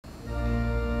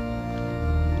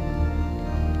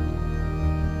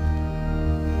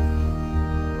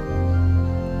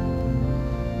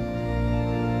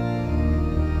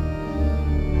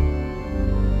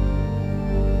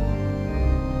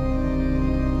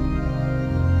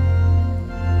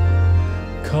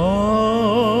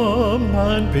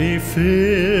and be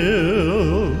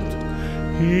filled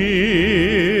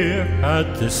here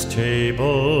at this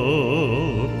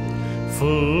table.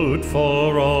 Food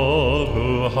for all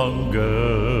who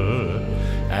hunger,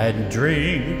 and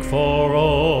drink for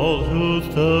all who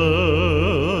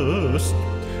thirst.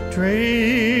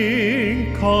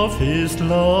 Drink of his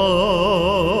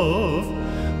love,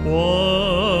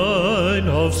 wine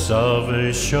of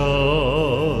salvation.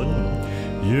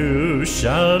 You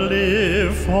shall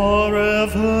live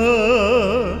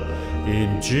forever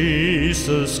in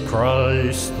Jesus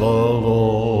Christ the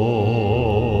Lord.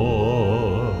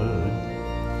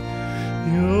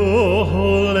 You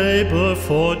who labor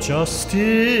for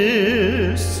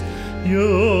justice,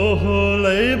 you who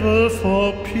labor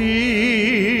for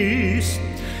peace,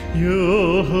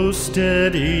 you who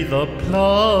steady the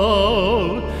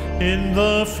plow in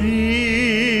the field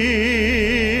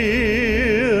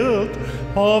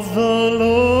of the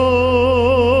Lord,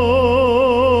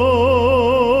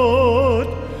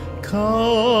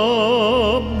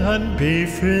 come and be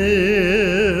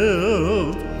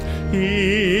filled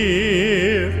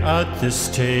here at this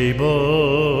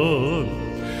table.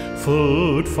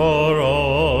 Food for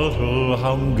all who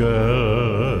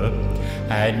hunger,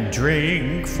 and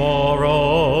drink for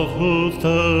all who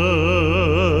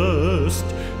thirst.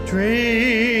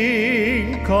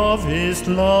 Drink of his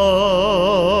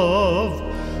love,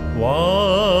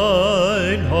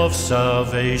 wine of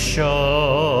salvation.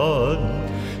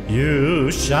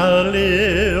 You shall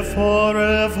live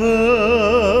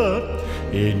forever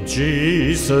in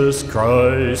Jesus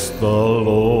Christ the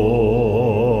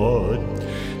Lord.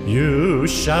 You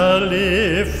shall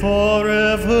live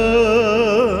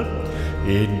forever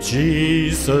in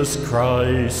Jesus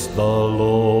Christ the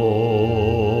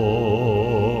Lord.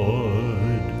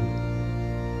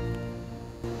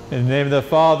 In the name of the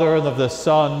Father, and of the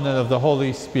Son, and of the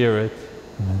Holy Spirit.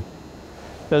 Amen.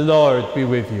 The Lord be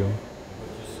with you. And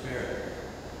with your spirit.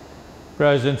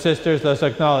 Brothers and sisters, let us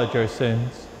acknowledge our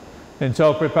sins, and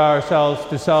so prepare ourselves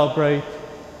to celebrate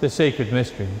the sacred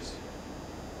mysteries.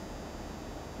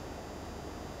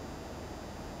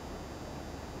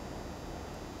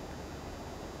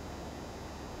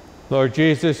 Lord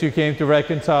Jesus, you came to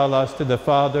reconcile us to the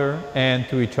Father and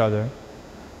to each other.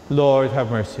 Lord, have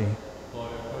mercy.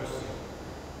 Lord, have mercy.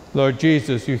 Lord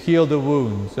Jesus, you heal the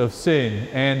wounds of sin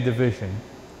and division.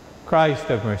 Christ,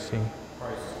 have mercy.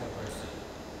 Christ, have mercy.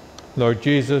 Lord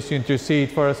Jesus, you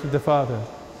intercede for us with the Father.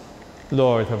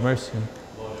 Lord, have mercy.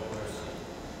 Lord, have mercy.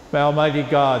 May Almighty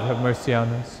God have mercy on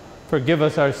us, forgive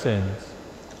us our sins,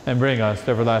 and bring us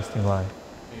to everlasting life.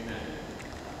 Amen.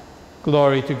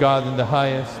 Glory to God in the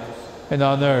highest, and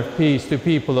on earth peace to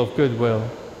people of good will.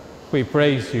 We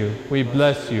praise you, we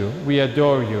bless you, we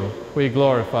adore you, we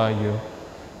glorify you.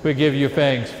 We give you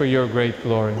thanks for your great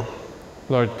glory.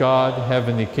 Lord God,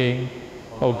 heavenly King,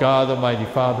 O God, Almighty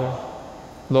Father,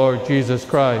 Lord Jesus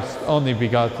Christ, only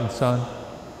begotten Son,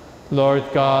 Lord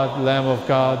God, Lamb of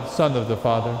God, Son of the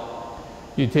Father,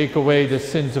 you take away the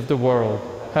sins of the world,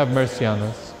 have mercy on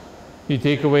us. You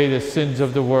take away the sins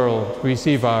of the world,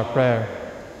 receive our prayer.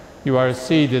 You are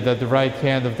seated at the right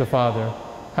hand of the Father,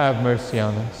 have mercy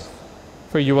on us.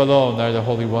 For you alone are the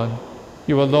Holy One,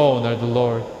 you alone are the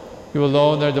Lord, you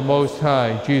alone are the Most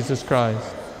High, Jesus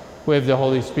Christ, with the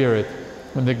Holy Spirit,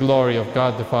 in the glory of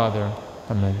God the Father.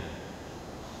 Amen.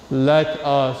 Let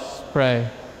us pray.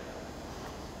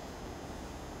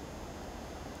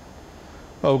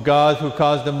 O God, who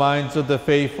caused the minds of the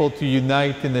faithful to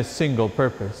unite in a single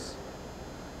purpose,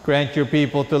 grant your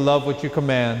people to love what you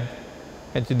command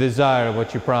and to desire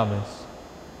what you promise,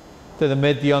 that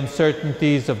amid the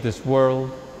uncertainties of this world,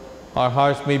 our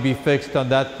hearts may be fixed on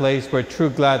that place where true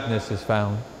gladness is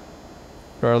found.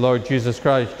 Through our Lord Jesus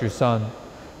Christ, your Son,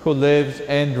 who lives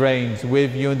and reigns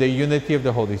with you in the unity of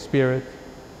the Holy Spirit,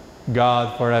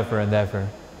 God forever and ever.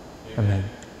 Amen.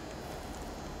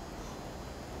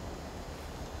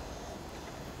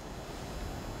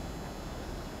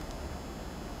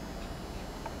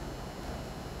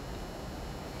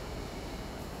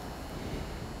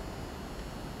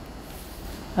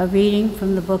 A reading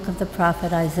from the book of the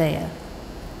prophet Isaiah.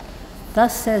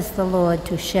 Thus says the Lord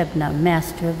to Shebna,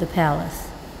 master of the palace,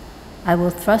 I will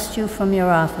thrust you from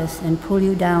your office and pull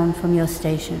you down from your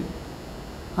station.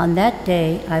 On that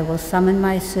day I will summon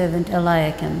my servant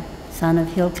Eliakim, son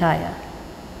of Hilkiah.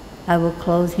 I will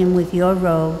clothe him with your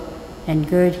robe and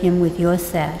gird him with your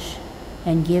sash,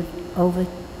 and give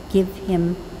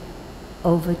him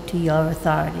over to your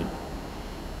authority.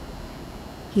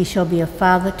 He shall be a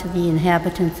father to the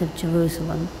inhabitants of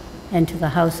Jerusalem and to the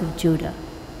house of Judah.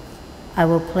 I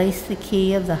will place the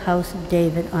key of the house of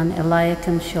David on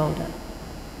Eliakim's shoulder.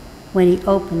 When he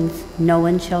opens, no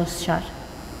one shall shut.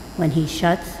 When he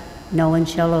shuts, no one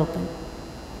shall open.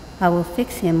 I will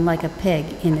fix him like a peg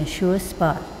in a sure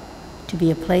spot, to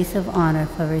be a place of honor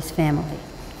for his family.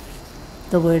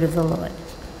 The word of the Lord.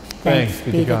 Thanks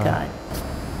be to God.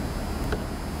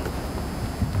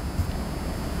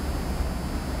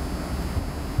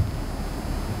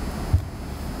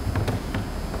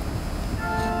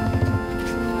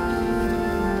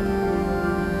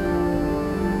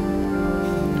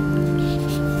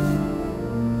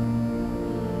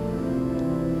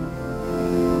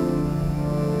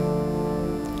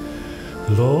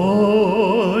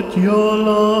 Lord, your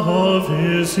love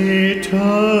is eternal.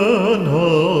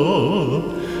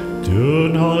 Do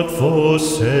not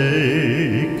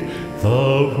forsake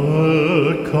the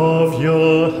work of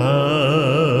your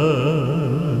hands.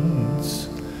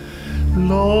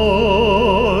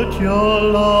 Lord, your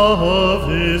love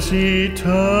is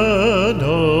eternal.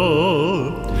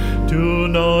 Do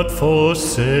not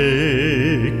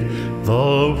forsake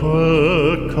the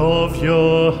work of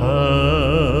your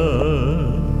hands.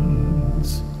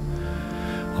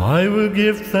 I will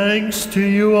give thanks to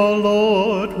you, O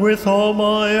Lord, with all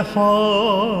my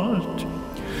heart,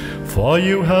 for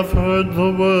you have heard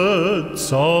the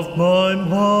words of my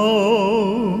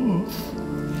mouth.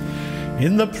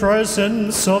 In the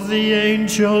presence of the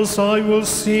angels I will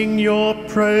sing your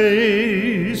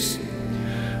praise.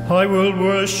 I will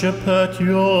worship at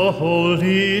your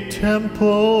holy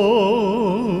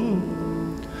temple.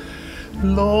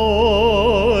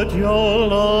 Lord, your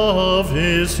love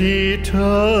is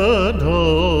eternal.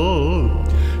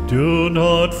 Do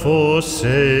not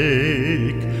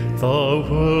forsake the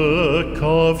work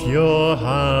of your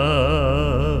hands.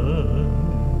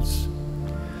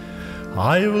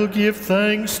 I will give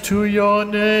thanks to your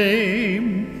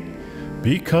name,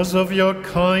 because of your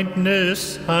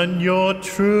kindness and your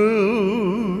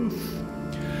truth.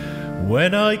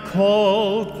 When I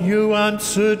called, you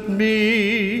answered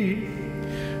me.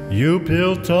 You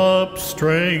built up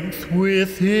strength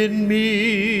within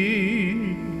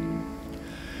me.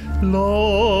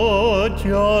 Lord,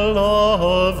 your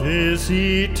love is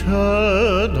eternal.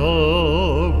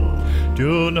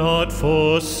 Do not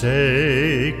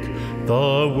forsake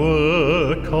the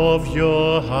work of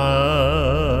your hands.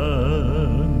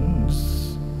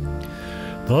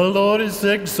 The Lord is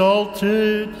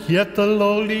exalted, yet the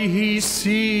lowly he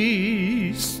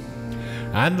sees,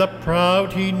 and the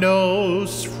proud he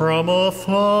knows from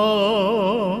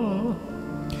afar.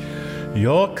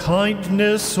 Your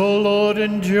kindness, O Lord,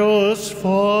 endures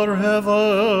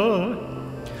forever.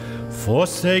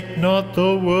 Forsake not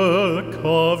the work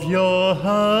of your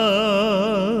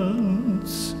hands.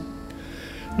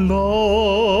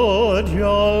 Lord,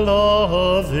 your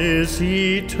love is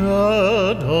eternal.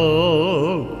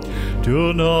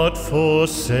 Do not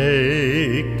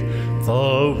forsake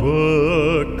the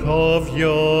work of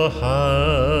your hands.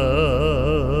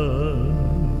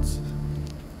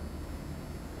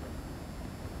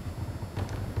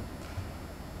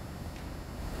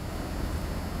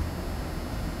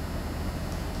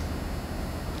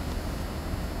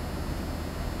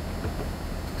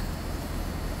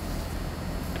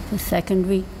 The second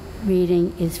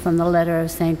reading is from the letter of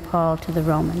St. Paul to the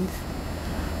Romans.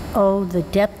 Oh, the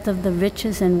depth of the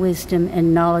riches and wisdom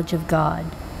and knowledge of God!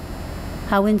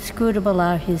 How inscrutable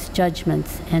are his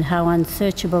judgments, and how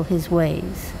unsearchable his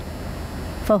ways!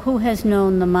 For who has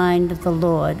known the mind of the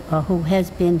Lord, or who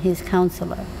has been his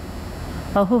counselor?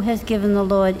 Or who has given the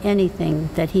Lord anything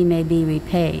that he may be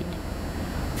repaid?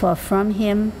 For from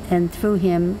him, and through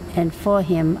him, and for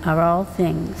him are all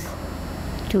things.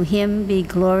 To him be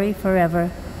glory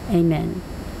forever. Amen.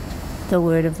 The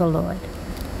word of the Lord.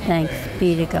 Thanks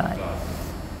be to God.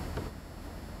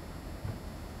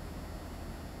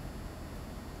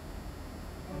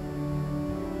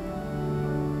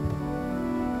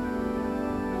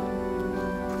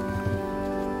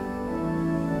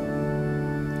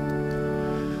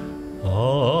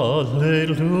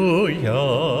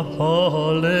 Alleluia,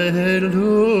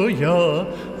 alleluia,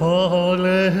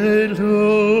 alleluia.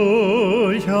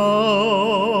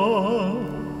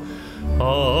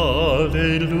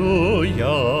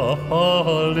 Alleluia,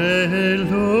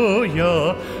 alleluia,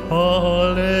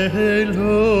 alleluia.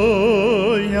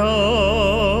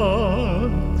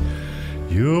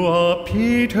 You are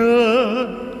Peter,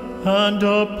 and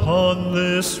upon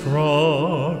this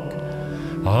rock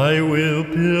I will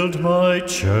build my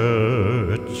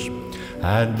church,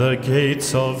 and the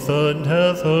gates of the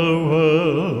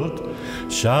netherworld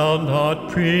shall not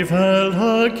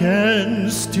prevail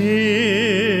against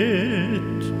it.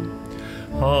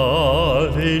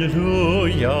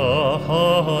 Alleluia,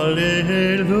 alleluia,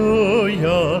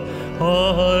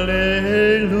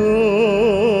 Hallelujah.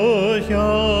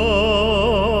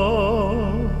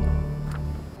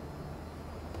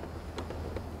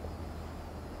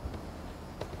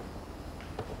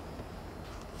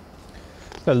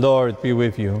 The Lord be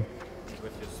with you.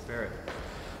 With your spirit.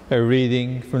 A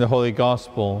reading from the Holy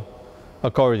Gospel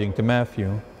according to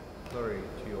Matthew. Glory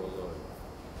to you, O Lord.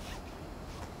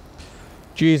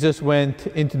 Jesus went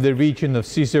into the region of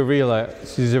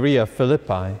Caesarea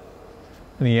Philippi,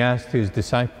 and he asked his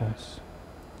disciples,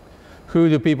 "Who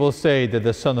do people say that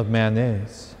the Son of Man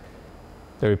is?"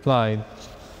 They replied,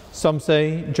 "Some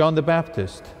say John the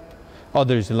Baptist,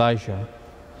 others Elijah,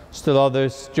 still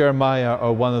others Jeremiah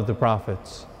or one of the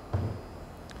prophets."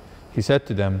 He said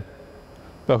to them,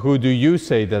 "But who do you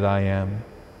say that I am?"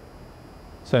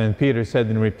 Simon Peter said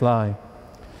in reply,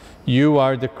 "You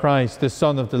are the Christ, the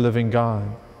Son of the living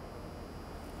God."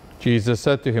 Jesus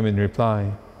said to him in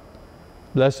reply,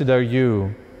 "Blessed are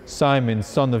you, Simon,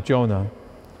 son of Jonah,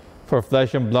 for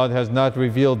flesh and blood has not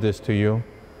revealed this to you,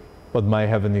 but my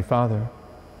heavenly Father.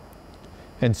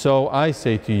 And so I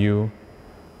say to you,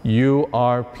 you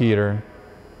are Peter,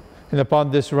 and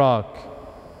upon this rock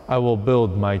I will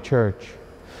build my church,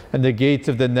 and the gates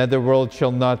of the netherworld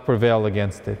shall not prevail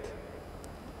against it.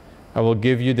 I will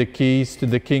give you the keys to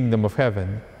the kingdom of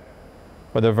heaven.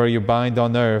 Whatever you bind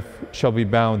on earth shall be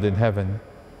bound in heaven.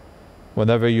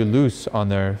 Whatever you loose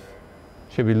on earth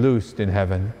shall be loosed in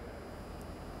heaven."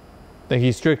 Then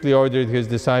he strictly ordered his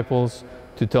disciples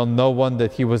to tell no one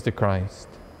that he was the Christ.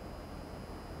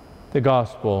 The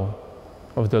Gospel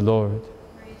of the Lord.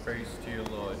 Praise to you,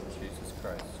 Lord Jesus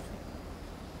Christ.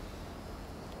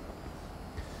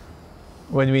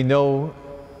 When we know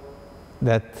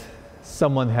that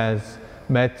someone has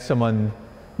met someone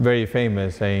very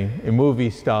famous, a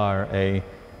movie star, a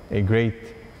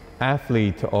great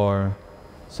athlete, or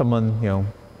someone,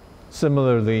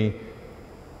 similarly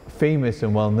famous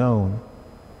and well known,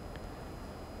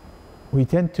 we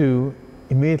tend to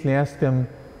immediately ask them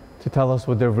to tell us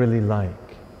what they're really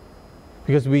like.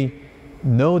 Because we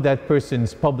know that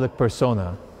person's public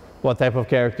persona, what type of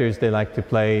characters they like to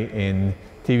play in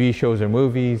TV shows or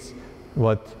movies,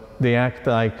 what they act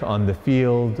like on the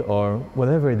field, or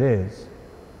whatever it is.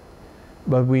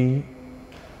 But we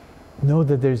know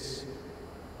that there's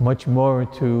much more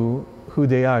to who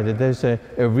they are, that there's a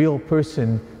real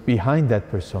person behind that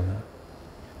persona.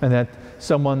 And that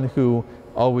someone who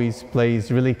always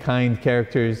plays really kind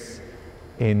characters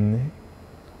on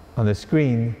the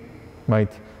screen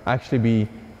might actually be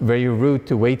very rude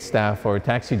to waitstaff or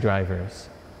taxi drivers,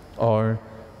 or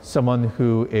someone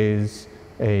who is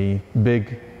a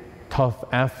big, tough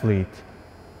athlete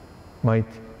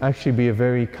might actually be a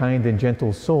very kind and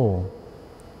gentle soul.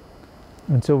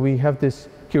 And so we have this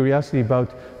curiosity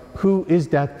about who is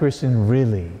that person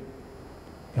really?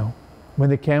 When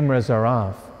the cameras are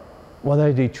off, what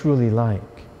are they truly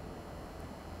like?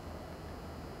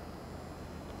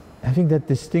 I think that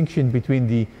distinction between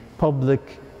the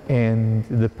public and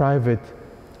the private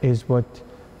is what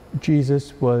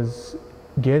Jesus was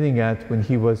getting at when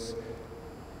he was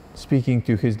speaking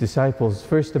to his disciples,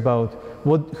 first about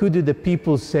who do the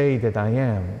people say that I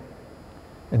am?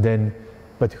 And then,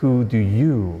 but who do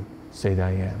you say that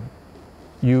I am?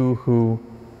 You who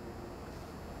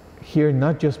hear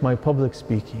not just my public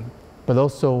speaking, but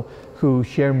also who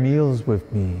share meals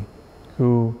with me,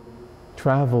 who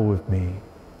travel with me,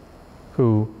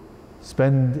 who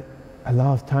spend a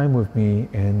lot of time with me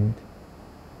and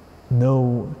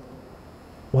know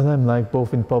what I'm like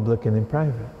both in public and in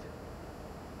private.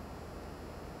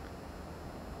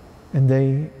 And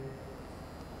they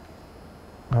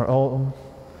are all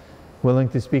willing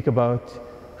to speak about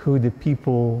who the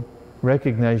people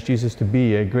recognize Jesus to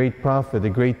be, a great prophet, a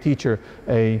great teacher,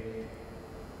 an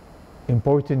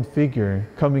important figure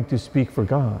coming to speak for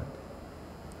God.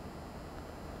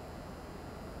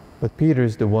 But Peter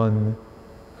is the one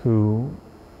who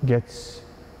gets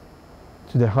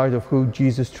to the heart of who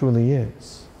Jesus truly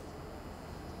is.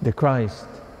 The Christ,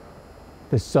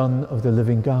 the Son of the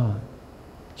living God.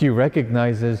 He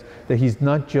recognizes that he's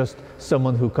not just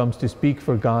someone who comes to speak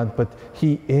for God, but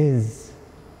he is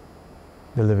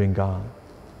the living God.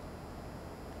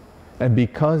 And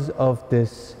because of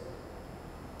this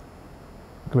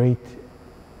great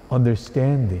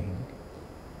understanding,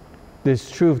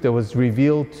 this truth that was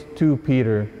revealed to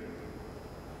Peter,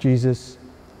 Jesus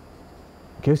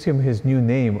gives him his new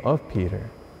name of Peter,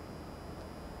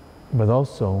 but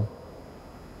also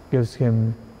gives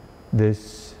him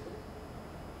this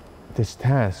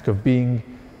task of being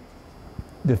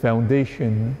the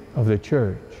foundation of the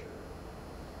church,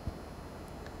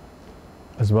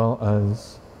 as well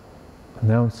as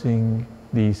announcing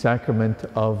the sacrament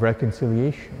of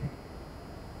reconciliation.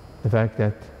 The fact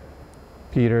that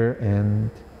Peter and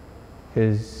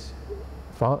his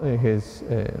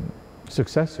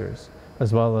successors,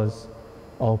 as well as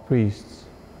all priests,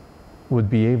 would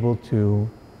be able to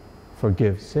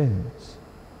forgive sins.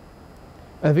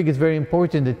 I think it's very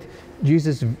important that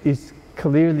Jesus is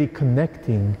clearly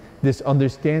connecting this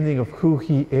understanding of who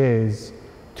he is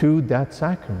to that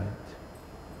sacrament.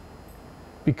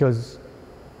 Because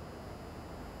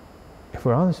if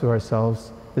we're honest with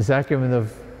ourselves, the sacrament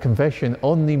of confession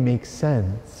only makes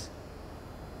sense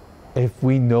if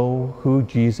we know who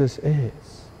Jesus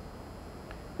is.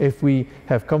 If we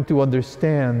have come to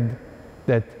understand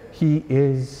that he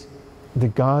is the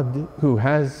God who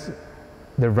has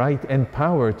the right and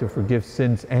power to forgive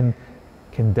sins and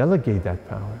can delegate that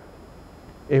power.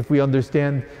 If we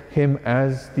understand him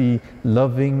as the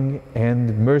loving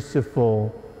and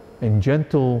merciful and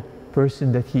gentle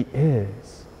person that he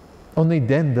is, only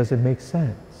then does it make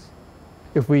sense.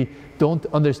 If we don't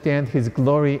understand his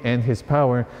glory and his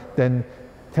power, then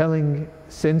telling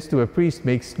sins to a priest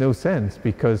makes no sense,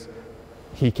 because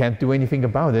he can't do anything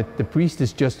about it. The priest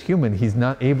is just human. He's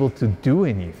not able to do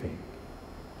anything.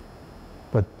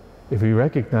 But if we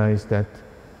recognize that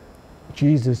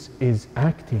Jesus is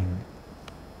acting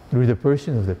through the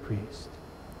person of the priest,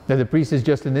 that the priest is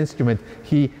just an instrument,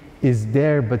 he is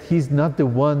there, but he's not the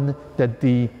one that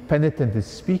the penitent is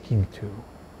speaking to.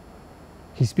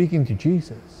 He's speaking to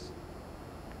Jesus.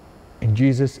 And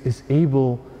Jesus is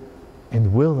able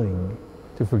and willing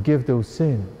to forgive those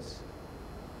sins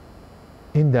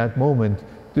in that moment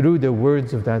through the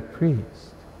words of that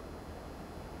priest,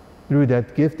 through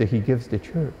that gift that he gives the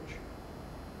church.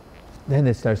 Then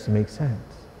it starts to make sense.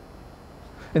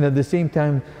 And at the same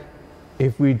time,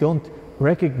 if we don't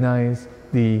recognize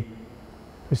the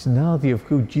personality of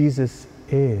who Jesus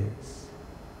is,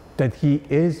 that he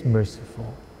is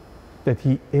merciful, that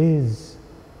he is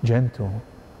gentle,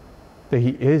 that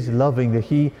he is loving, that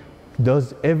he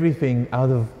does everything out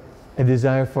of a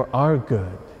desire for our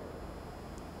good,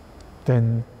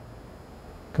 then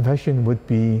confession would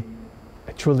be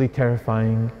a truly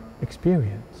terrifying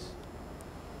experience.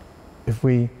 If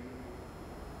we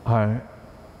are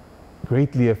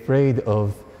greatly afraid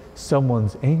of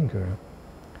someone's anger,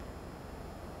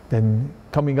 then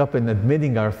coming up and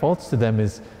admitting our faults to them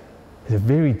is a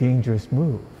very dangerous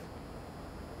move.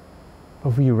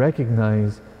 If we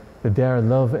recognize that they are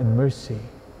love and mercy,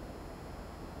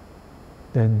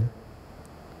 then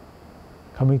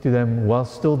coming to them, while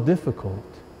still difficult,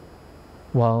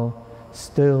 while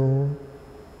still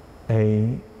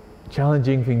a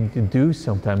challenging thing to do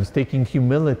sometimes, taking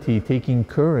humility, taking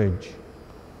courage,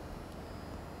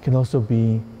 can also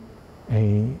be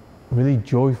a really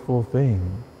joyful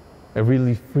thing, a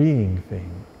really freeing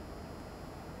thing.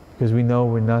 Because we know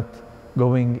we're not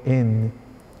going in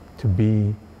to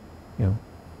be,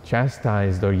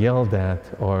 chastised or yelled at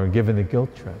or given a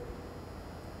guilt trip.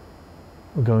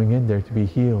 We're going in there to be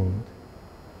healed,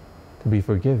 to be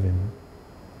forgiven,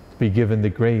 to be given the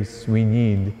grace we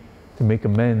need to make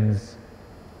amends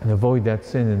and avoid that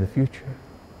sin in the future.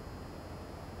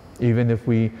 Even if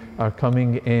we are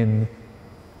coming in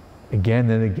again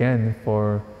and again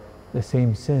for the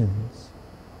same sins,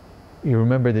 you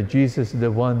remember that Jesus is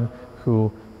the one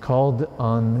who called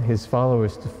on his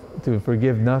followers to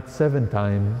forgive not 7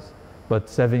 times, but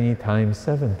 70 times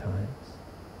 7 times.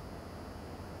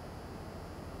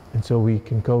 And so we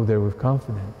can go there with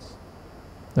confidence,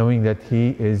 knowing that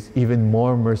he is even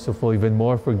more merciful, even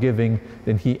more forgiving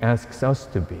than he asks us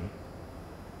to be.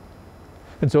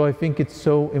 And so I think it's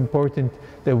so important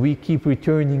that we keep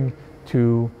returning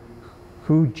to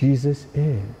who Jesus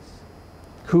is.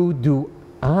 Who do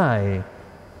I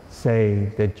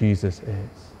say that Jesus is?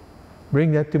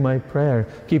 Bring that to my prayer.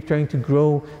 Keep trying to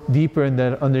grow deeper in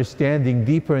that understanding,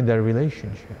 deeper in that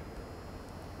relationship.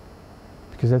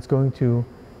 Because that's going to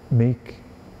make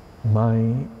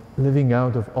my living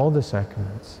out of all the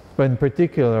sacraments, but in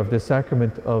particular of the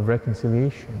sacrament of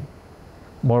reconciliation,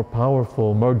 more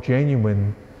powerful, more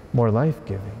genuine, more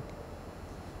life-giving.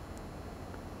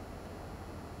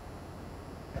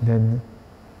 And then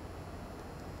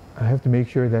I have to make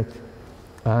sure that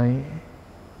I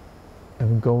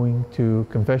am going to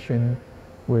confession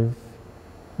with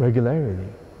regularity,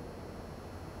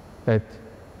 that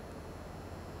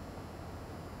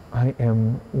I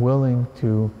am willing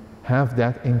to have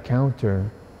that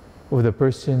encounter with a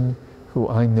person who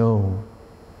I know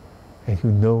and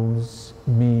who knows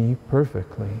me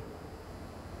perfectly.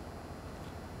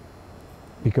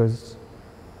 Because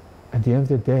at the end of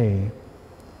the day,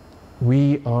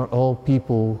 we are all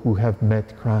people who have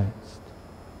met Christ.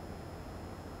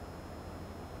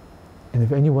 And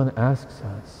if anyone asks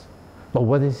us, but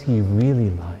what is he really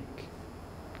like?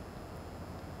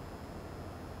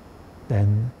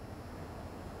 Then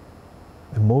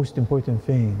the most important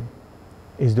thing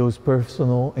is those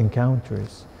personal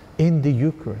encounters in the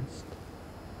Eucharist,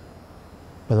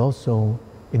 but also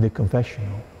in the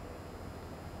confessional,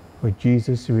 where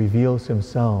Jesus reveals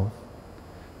himself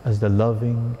as the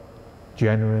loving,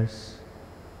 generous,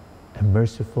 and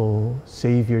merciful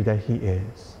Savior that he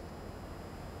is,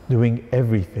 doing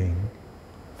everything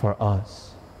for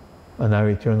us and our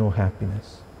eternal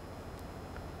happiness.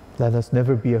 Let us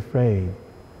never be afraid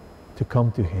to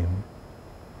come to him,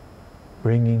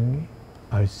 bringing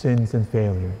our sins and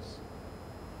failures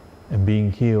and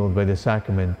being healed by the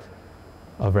sacrament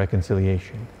of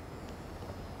reconciliation.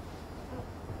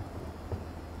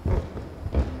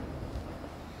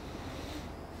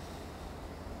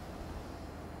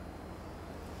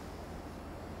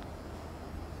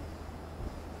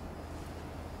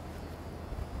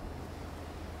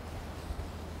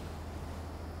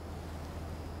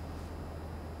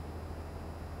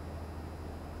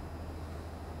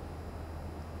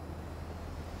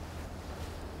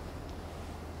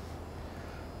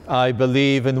 I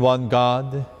believe in one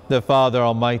God, the Father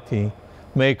Almighty,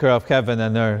 maker of heaven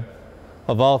and earth,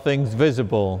 of all things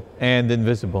visible and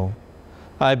invisible.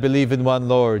 I believe in one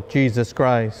Lord, Jesus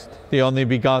Christ, the only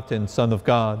begotten Son of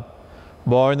God,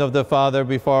 born of the Father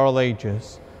before all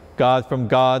ages, God from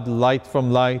God, light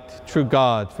from light, true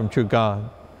God from true God,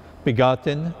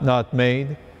 begotten, not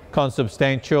made,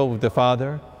 consubstantial with the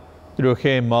Father. Through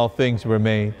him all things were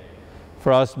made.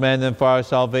 For us men and for our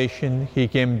salvation, he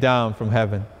came down from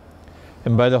heaven,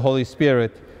 and by the Holy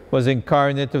Spirit was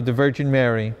incarnate of the Virgin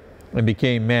Mary and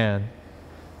became man.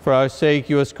 For our sake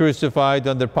he was crucified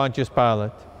under Pontius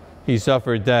Pilate. He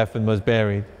suffered death and was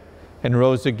buried, and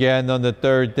rose again on the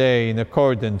third day in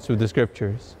accordance with the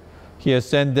Scriptures. He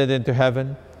ascended into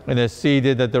heaven and is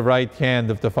seated at the right hand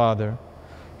of the Father.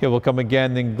 He will come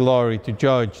again in glory to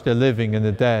judge the living and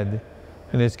the dead,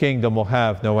 and his kingdom will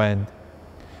have no end.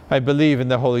 I believe in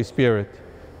the Holy Spirit,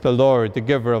 the Lord, the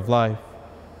giver of life,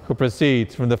 who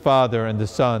proceeds from the Father and the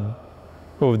Son,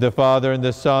 who with the Father and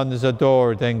the Son is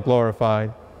adored and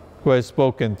glorified, who has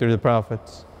spoken through the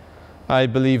prophets. I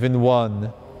believe in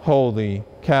one holy,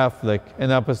 Catholic,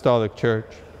 and Apostolic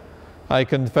Church. I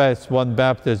confess one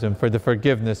baptism for the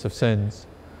forgiveness of sins,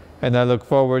 and I look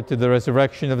forward to the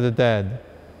resurrection of the dead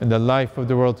and the life of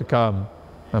the world to come.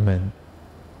 Amen.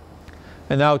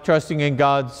 And now, trusting in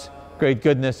God's great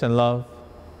goodness and love,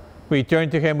 we turn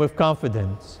to him with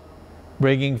confidence,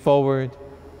 bringing forward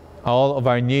all of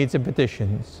our needs and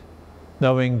petitions,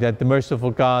 knowing that the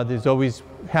merciful God is always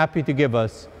happy to give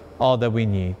us all that we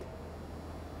need.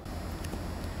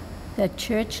 That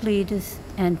church leaders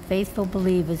and faithful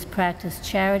believers practice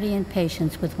charity and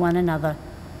patience with one another,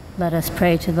 let us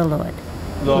pray to the Lord.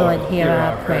 Lord, hear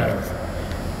our prayers.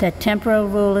 That temporal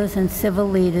rulers and civil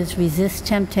leaders resist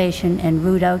temptation and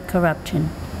root out corruption,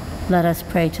 let us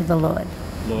pray to the Lord.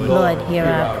 Lord, hear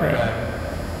our prayer.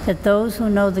 That those who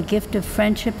know the gift of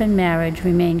friendship and marriage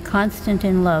remain constant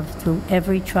in love through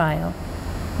every trial,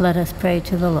 let us pray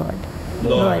to the Lord.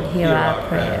 Lord, hear our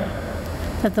prayer.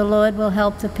 That the Lord will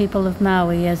help the people of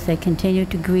Maui as they continue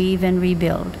to grieve and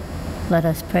rebuild, let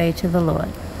us pray to the Lord.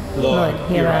 Lord,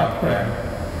 hear our prayer.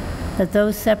 That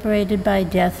those separated by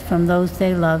death from those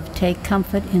they love take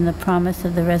comfort in the promise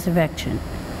of the resurrection,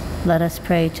 let us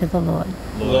pray to the Lord.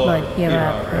 Lord, hear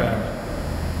our prayer.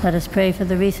 Let us pray for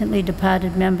the recently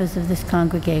departed members of this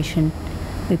congregation.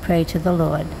 We pray to the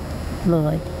Lord.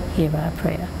 Lord, hear our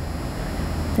prayer.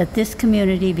 That this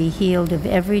community be healed of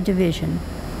every division,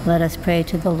 let us pray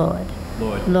to the Lord.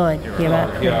 Lord, hear our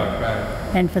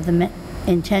prayer. And for the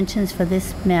intentions for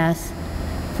this Mass,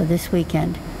 for this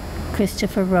weekend,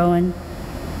 Christopher Rowan,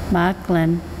 Mark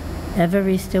Glenn,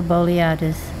 Evaristo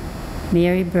Boliatis,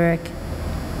 Mary Burke,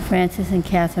 Francis and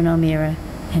Catherine O'Meara,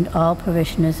 and all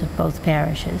parishioners of both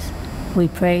parishes. We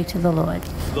pray to the Lord.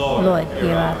 Lord,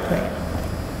 hear our prayer.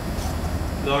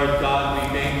 Lord God, we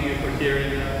thank you for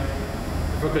hearing us,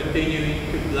 and for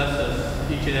continuing to bless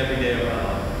us each and every day of our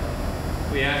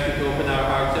life. We ask you to open our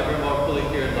hearts ever more fully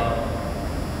to your love,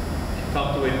 and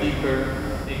come to a deeper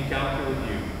encounter with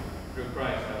you through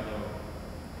Christ our Lord.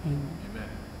 Amen. Amen.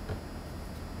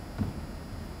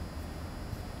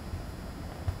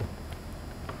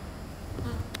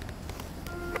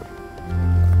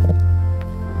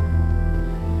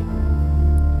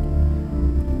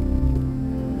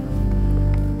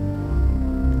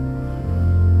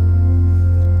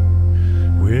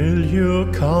 Will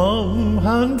you come,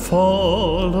 and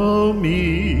follow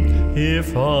me,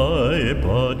 if I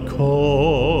but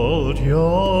called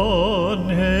your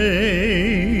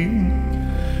name.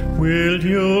 Will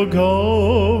you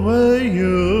go where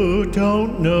you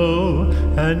don't know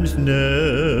and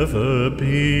never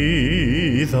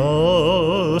be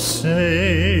the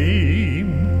same?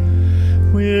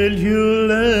 Will you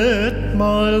let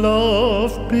my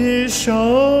love be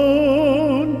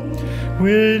shown?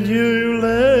 Will you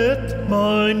let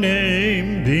my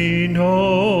name be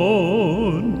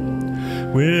known?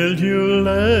 Will you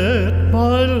let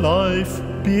my life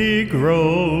be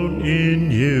grown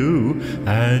in you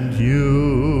and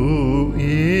you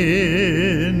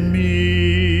in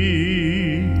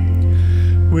me?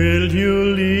 Will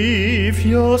you leave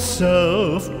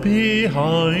yourself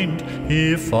behind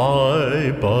if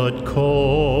I but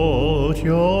called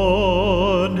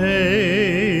your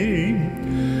name?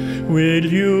 Will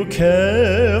you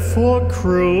care for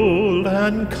cruel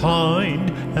and kind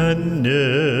and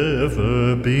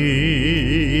never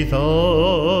be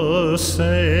the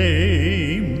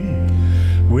same?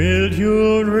 Will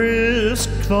you risk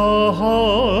the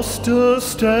hostile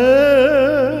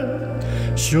stare,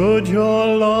 should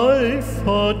your life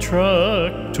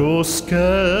attract or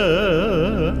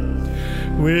scare?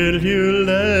 Will you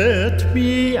let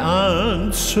me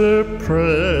answer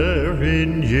prayer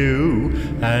in you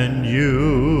and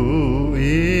you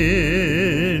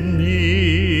in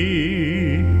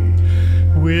me?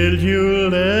 Will you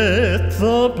let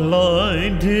the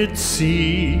blinded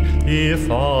see if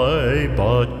I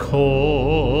but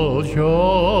call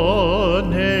your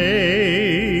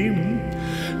name?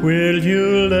 Will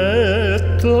you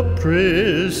let the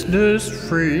prisoners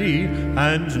free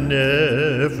and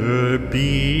never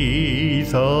be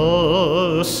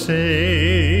the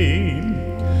same?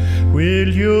 Will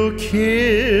you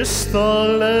kiss the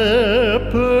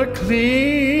leper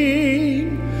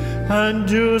clean and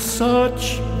do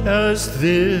such as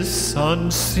this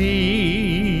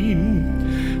unseen,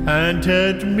 and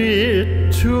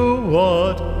admit to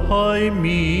what I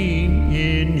mean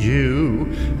in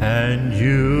you and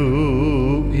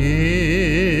you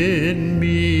in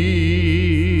me?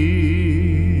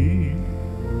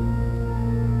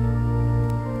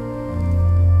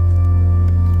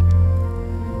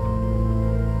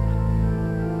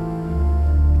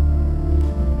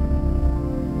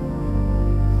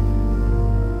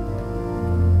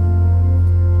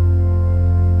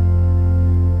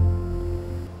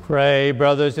 Pray,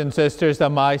 brothers and sisters, that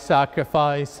my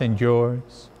sacrifice and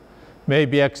yours may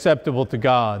be acceptable to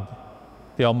God,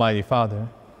 the Almighty Father.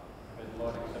 May the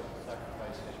Lord accept the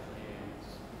sacrifice at your hands,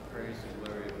 praise and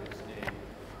glory of his name,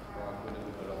 for our good and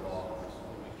the good of all his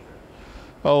holy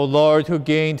church. O Lord, who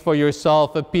gained for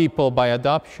yourself a people by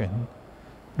adoption,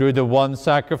 through the one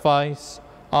sacrifice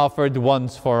offered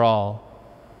once for all,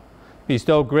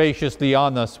 bestow graciously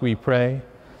on us, we pray,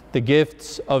 the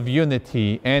gifts of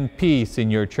unity and peace in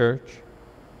your church,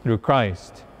 through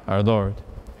Christ our Lord.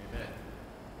 Amen.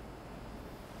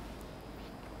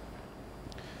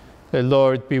 The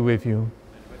Lord be with you. And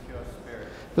with your spirit,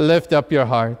 Lift up your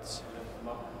hearts. lift them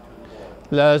up to the Lord.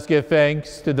 Let us give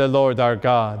thanks to the Lord our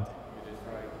God. It is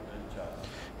right and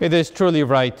just. It is truly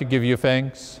right to give you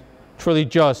thanks, truly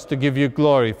just to give you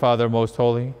glory, Father most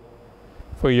holy.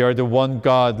 For you are the one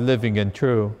God, living and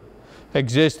true,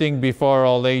 existing before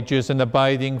all ages and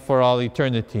abiding for all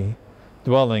eternity,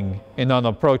 dwelling in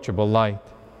unapproachable light.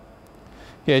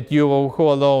 Yet you, who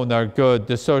alone are good,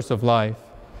 the source of life,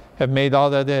 have made all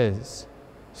that is,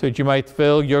 so that you might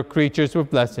fill your creatures with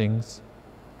blessings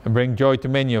and bring joy to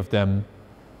many of them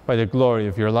by the glory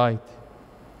of your light.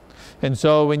 And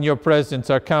so in your presence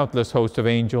are countless hosts of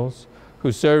angels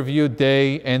who serve you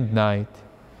day and night,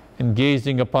 and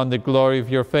gazing upon the glory of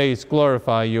your face,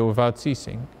 glorify you without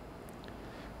ceasing.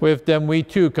 With them we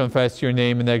too confess your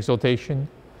name in exaltation,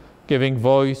 giving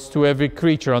voice to every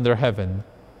creature under heaven,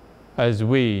 as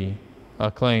we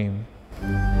acclaim.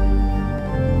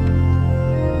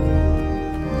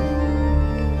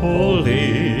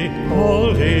 Holy,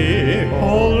 holy,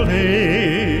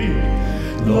 holy,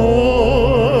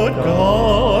 Lord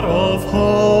God of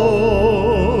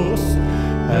hosts,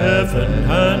 heaven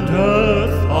and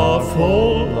earth are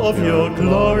full of your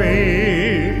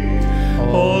glory.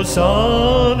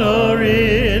 Hosanna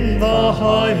in the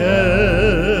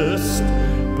highest.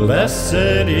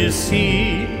 Blessed is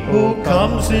he who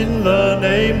comes in the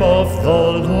name of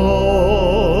the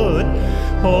Lord.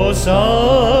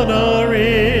 Hosanna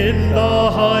in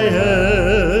the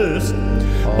highest.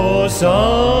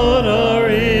 Hosanna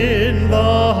in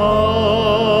the highest.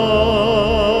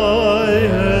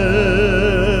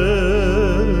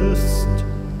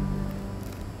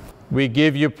 we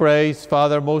give you praise,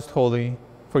 Father most holy,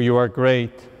 for you are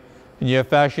great, and you have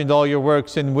fashioned all your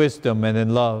works in wisdom and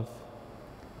in love.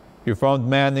 You formed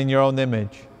man in your own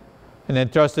image, and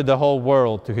entrusted the whole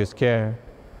world to his care,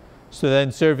 so that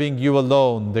in serving you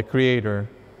alone, the Creator,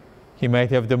 he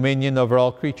might have dominion over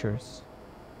all creatures.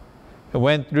 And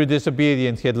when through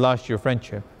disobedience he had lost your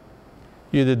friendship,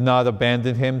 you did not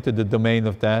abandon him to the domain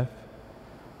of death,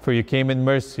 for you came in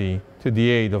mercy to the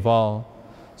aid of all,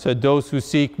 so that those who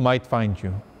seek might find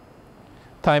you.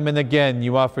 Time and again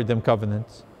you offered them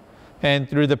covenants, and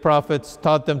through the prophets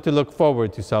taught them to look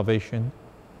forward to salvation.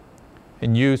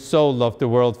 And you so loved the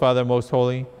world, Father most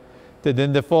holy, that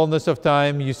in the fullness of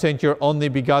time you sent your only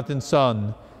begotten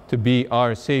Son to be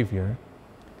our Savior.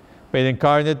 Made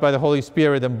incarnate by the Holy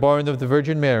Spirit and born of the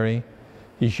Virgin Mary,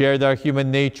 he shared our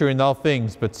human nature in all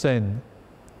things but sin.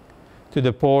 To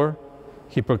the poor,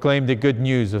 he proclaimed the good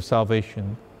news of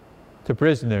salvation. To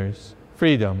prisoners,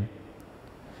 freedom.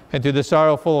 And to the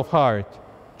sorrowful of heart,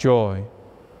 joy.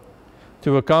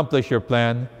 To accomplish your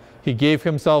plan, he gave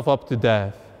himself up to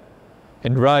death.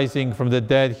 And rising from the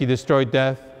dead, he destroyed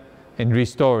death and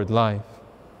restored life.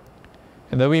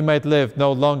 And that we might live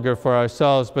no longer for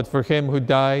ourselves, but for him who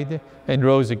died and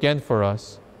rose again for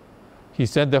us, he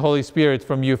sent the Holy Spirit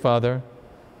from you, Father,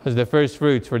 as the first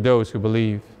fruits for those who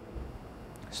believe,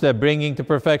 so that bringing to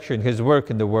perfection his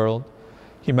work in the world,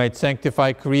 he might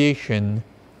sanctify creation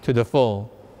to the full.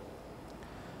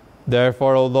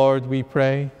 Therefore, O Lord, we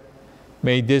pray,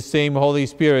 may this same Holy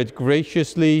Spirit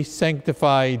graciously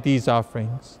sanctify these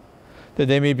offerings, that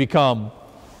they may become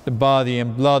the body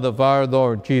and blood of our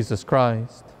Lord Jesus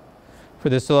Christ, for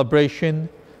the celebration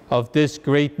of this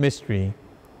great mystery,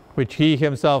 which he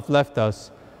himself left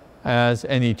us as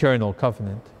an eternal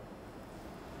covenant.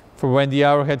 For when the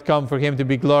hour had come for him to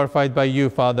be glorified by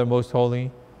you, Father most holy,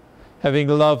 having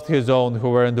loved his own who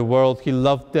were in the world, he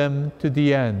loved them to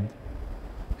the end.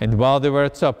 And while they were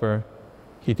at supper,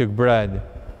 he took bread,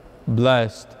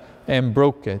 blessed and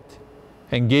broke it,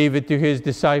 and gave it to his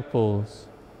disciples,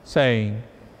 saying,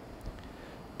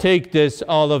 "Take this,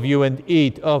 all of you, and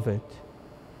eat of it,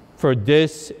 for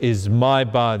this is my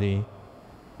body,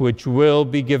 which will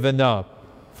be given up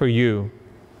for you."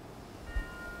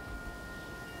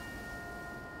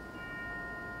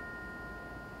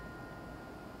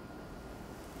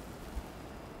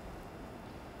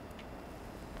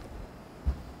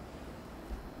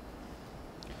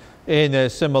 In a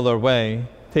similar way,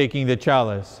 taking the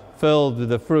chalice filled with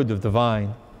the fruit of the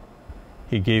vine,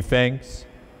 he gave thanks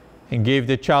and gave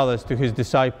the chalice to his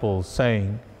disciples,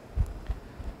 saying,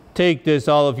 "Take this,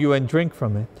 all of you, and drink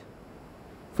from it,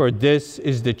 for this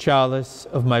is the chalice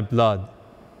of my blood,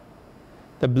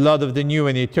 the blood of the new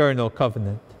and eternal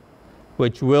covenant,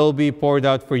 which will be poured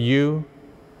out for you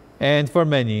and for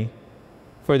many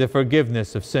for the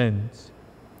forgiveness of sins.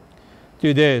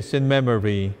 Do this in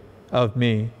memory of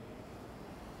me."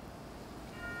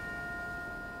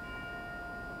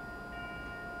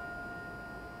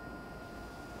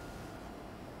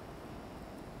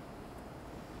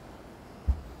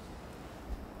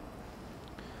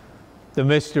 The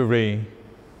mystery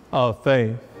of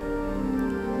faith.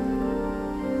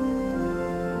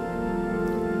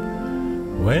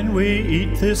 When we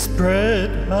eat this bread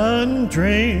and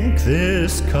drink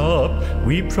this cup,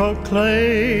 we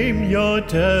proclaim your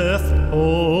death,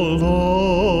 O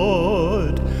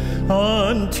Lord,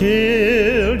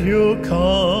 until you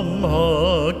come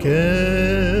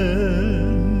again.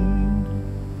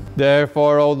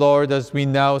 Therefore, O Lord, as we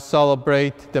now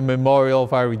celebrate the memorial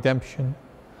of our redemption,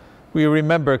 we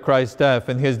remember Christ's death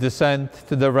and his descent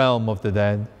to the realm of the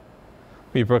dead.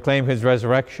 We proclaim his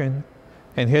resurrection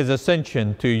and his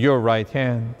ascension to your right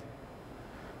hand.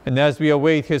 And as we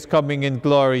await his coming in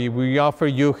glory, we offer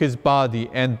you his body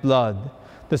and blood,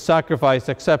 the sacrifice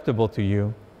acceptable to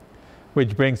you,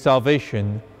 which brings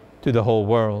salvation to the whole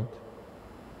world.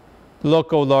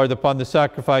 Look, O Lord, upon the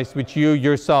sacrifice which you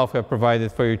yourself have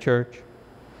provided for your church,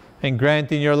 and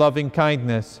grant in your loving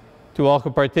kindness to all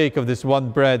who partake of this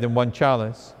one bread and one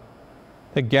chalice,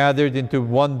 that gathered into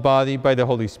one body by the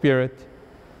Holy Spirit,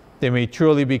 they may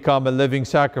truly become a living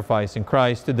sacrifice in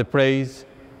Christ to the praise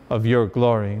of your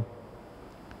glory.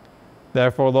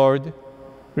 Therefore, Lord,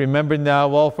 remember now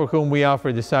all for whom we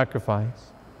offer the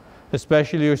sacrifice,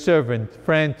 especially your servant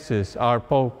Francis, our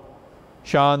Pope,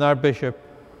 Sean, our Bishop,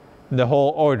 and the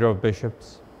whole order of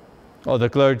bishops, all the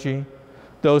clergy,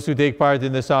 those who take part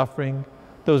in this offering,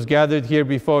 those gathered here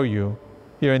before you,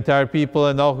 your entire people,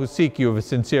 and all who seek you with a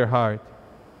sincere heart.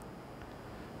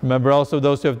 Remember also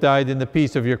those who have died in the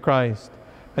peace of your Christ,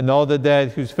 and all the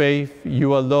dead whose faith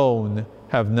you alone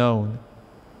have known.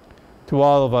 To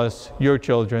all of us, your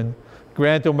children,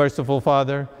 Grant, O merciful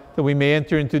Father, that we may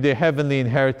enter into the heavenly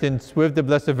inheritance with the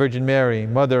Blessed Virgin Mary,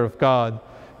 Mother of God,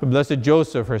 with blessed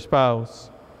Joseph, her spouse,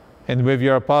 and with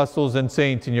your apostles and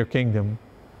saints in your kingdom.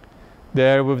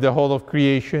 There, with the whole of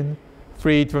creation,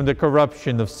 freed from the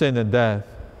corruption of sin and death,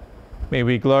 may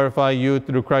we glorify you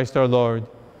through Christ our Lord,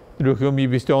 through whom you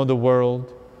bestow on the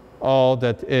world all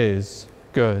that is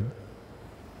good.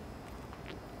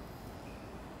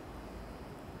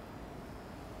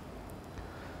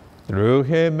 Through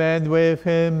him and with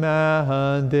him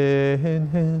and in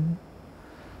him,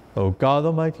 O God,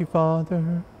 Almighty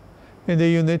Father, in the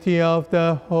unity of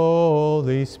the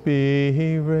Holy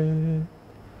Spirit,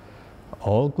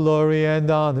 all glory and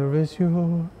honor is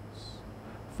yours,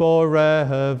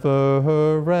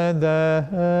 forever and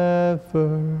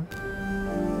ever.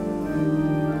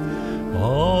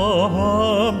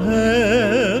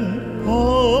 Amen. Amen.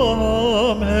 Amen.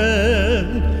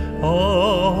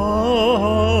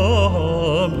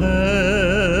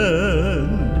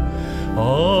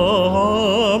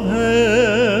 Amen.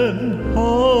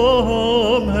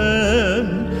 Amen.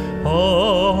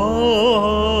 Amen.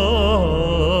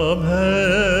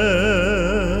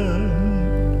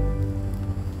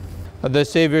 At the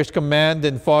Savior's command,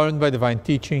 informed by divine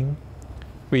teaching,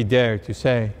 we dare to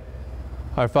say,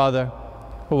 Our Father,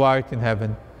 who art in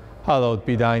heaven, hallowed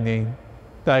be thy name.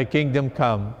 Thy kingdom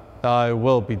come, thy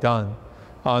will be done,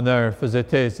 on earth as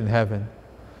it is in heaven.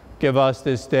 Give us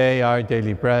this day our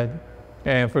daily bread,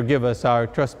 and forgive us our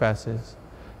trespasses,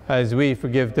 as we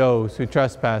forgive those who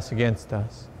trespass against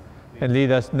us. And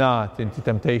lead us not into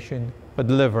temptation, but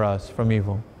deliver us from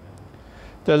evil.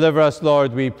 Deliver us,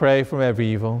 Lord, we pray, from every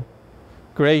evil.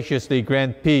 Graciously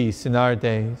grant peace in our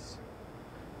days,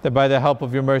 that by the help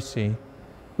of your mercy,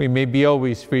 we may be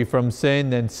always free from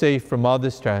sin and safe from all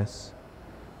distress,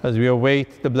 as we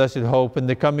await the blessed hope and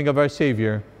the coming of our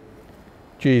Savior,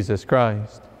 Jesus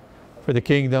Christ. For the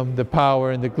kingdom, the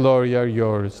power, and the glory are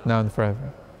yours, now and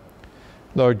forever.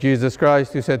 Lord Jesus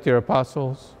Christ, who said to your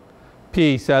apostles,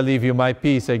 Peace I leave you, my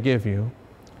peace I give you.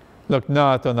 Look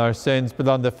not on our sins, but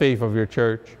on the faith of your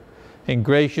church, and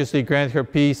graciously grant her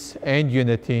peace and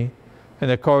unity in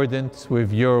accordance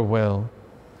with your will,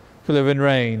 to live and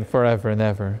reign forever and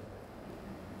ever.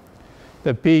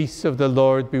 The peace of the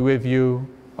Lord be with you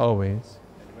always.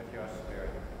 And with your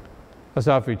spirit. Let's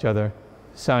offer each other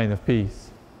a sign of peace.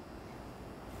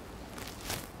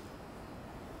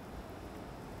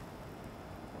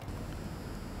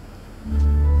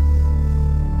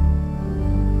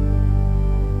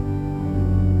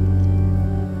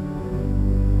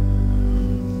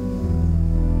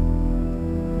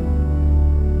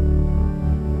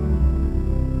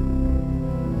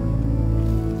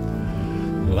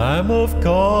 Lamb of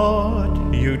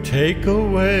God, you take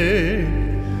away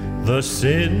the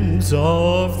sins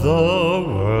of the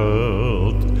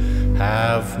world.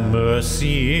 Have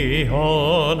mercy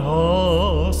on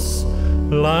us,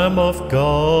 Lamb of God.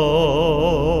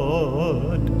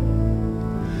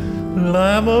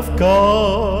 Lamb of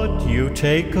God, you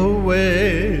take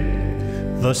away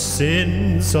the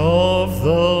sins of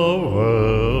the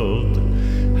world.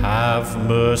 Have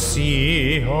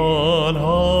mercy on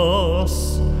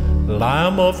us,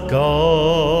 Lamb of God.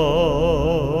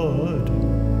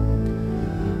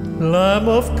 Lamb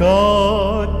of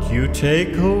God, you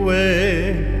take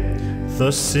away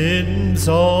the sins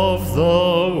of the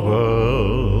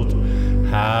world.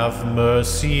 Have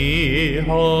mercy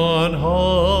on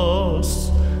us,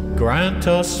 grant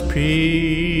us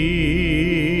peace.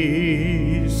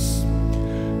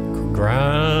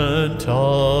 Grant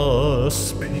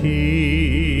us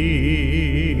peace.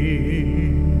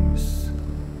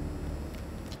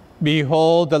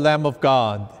 Behold the Lamb of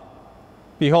God.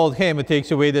 Behold him who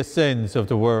takes away the sins of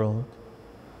the world.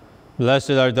 Blessed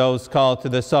are those called to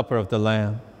the supper of the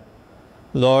Lamb.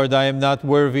 Lord, I am not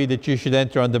worthy that you should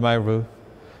enter under my roof,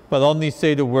 but only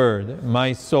say the word,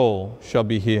 my soul shall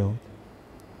be healed.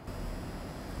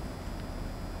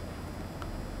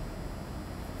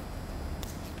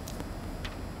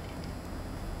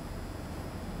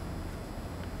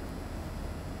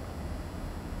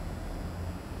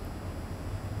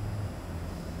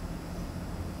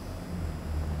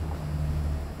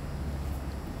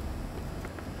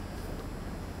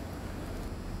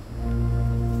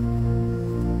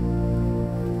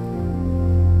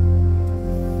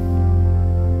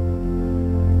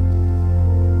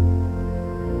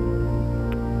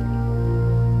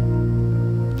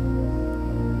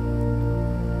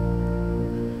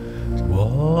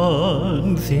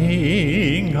 One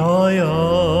thing I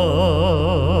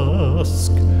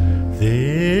ask,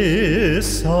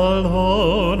 this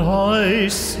alone I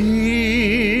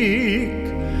seek,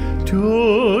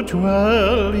 to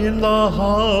dwell in the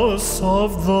house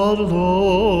of the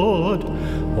Lord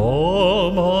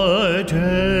all my days.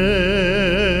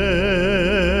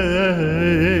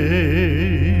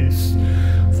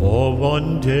 For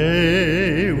one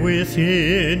day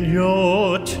within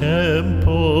your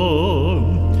temple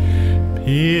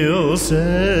feels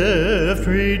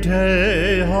every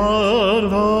day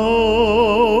alone.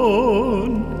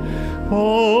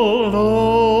 O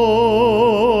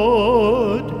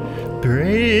Lord,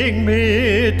 bring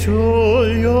me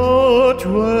to your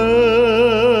dwelling.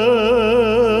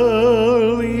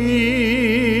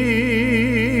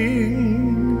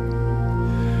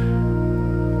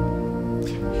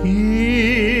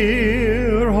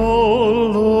 Hear, O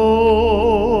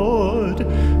Lord,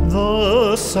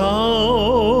 the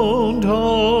sound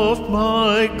of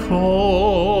my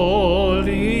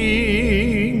calling.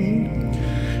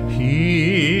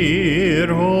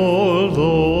 Hear, O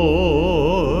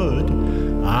Lord,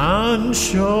 and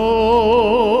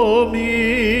show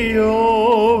me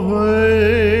your way.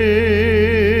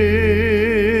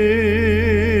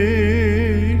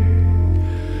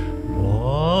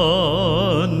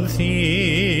 One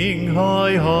thing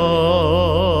I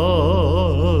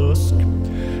ask,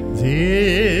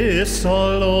 this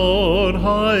alone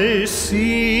I seek,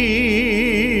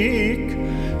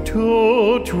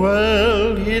 to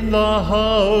dwell in the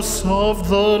house of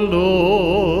the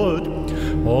Lord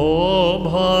all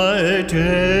my days.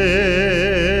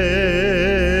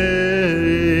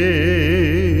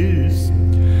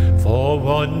 For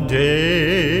one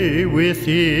day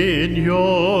within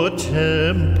your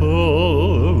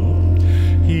temple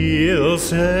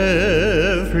heals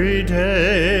every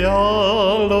day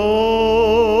alone.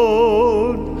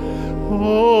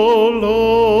 O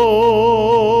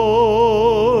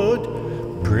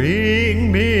Lord,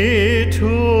 bring me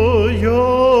to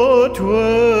your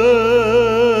dwelling.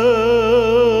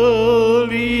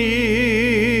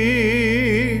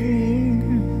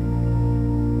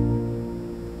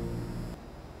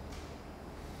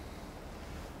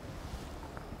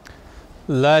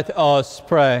 Let us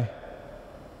pray.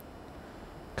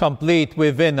 Complete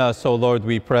within us, O Lord,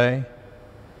 we pray,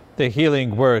 the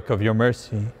healing work of your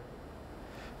mercy,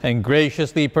 and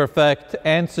graciously perfect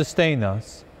and sustain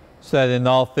us, so that in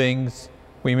all things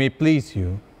we may please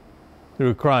you,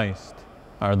 through Christ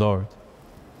our Lord.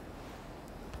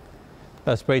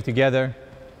 Let's pray together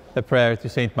the prayer to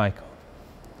Saint Michael.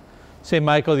 Saint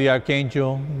Michael the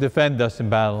Archangel, defend us in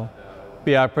battle.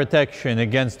 Be our protection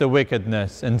against the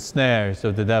wickedness and snares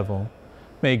of the devil.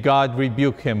 May God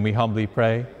rebuke him, we humbly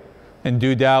pray. And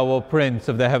do thou, O Prince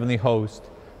of the heavenly host,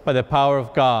 by the power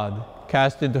of God,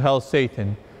 cast into hell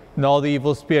Satan and all the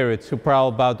evil spirits who prowl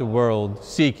about the world,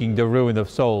 seeking the ruin of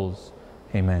souls.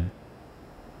 Amen.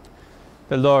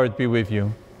 The Lord be with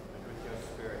you.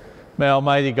 May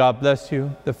Almighty God bless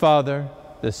you, the Father,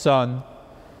 the Son,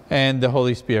 and the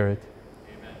Holy Spirit.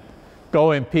 Amen.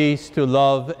 Go in peace to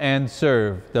love and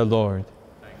serve the Lord.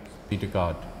 Thanks be to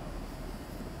God.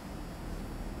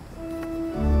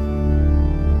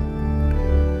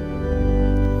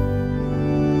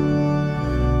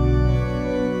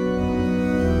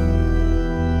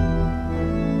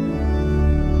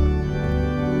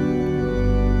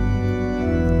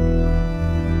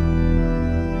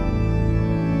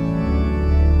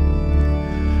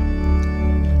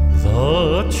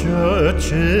 The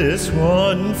Church's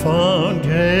one foundation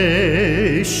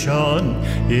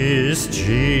is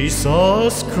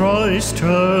Jesus Christ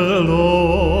her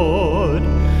Lord.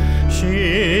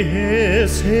 She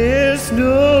is his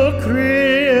new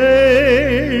creation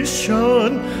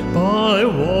by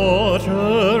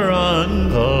water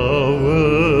and the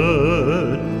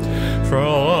word.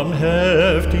 From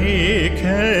heaven he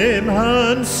came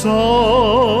and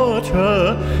sought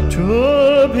her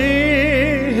to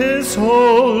be his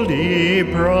holy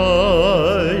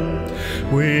bride.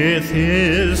 With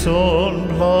his own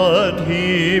blood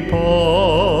he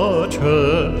bought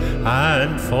her,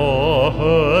 and for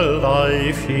her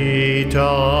life he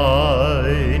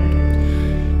died.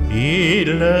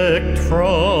 Elect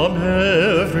from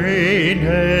every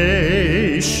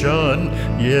nation,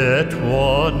 yet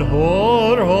one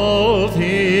o'er all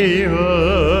the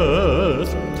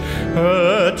earth,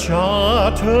 her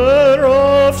charter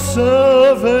of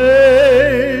salvation,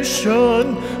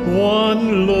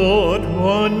 one Lord,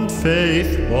 one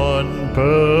faith, one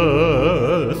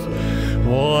birth,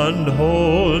 one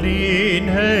holy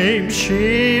name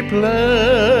she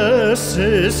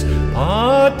blesses,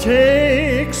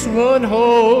 partakes one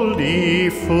holy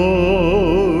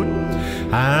food,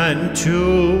 and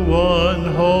to one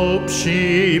hope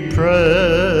she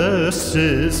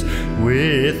presses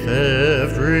with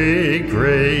every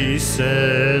grace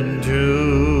and to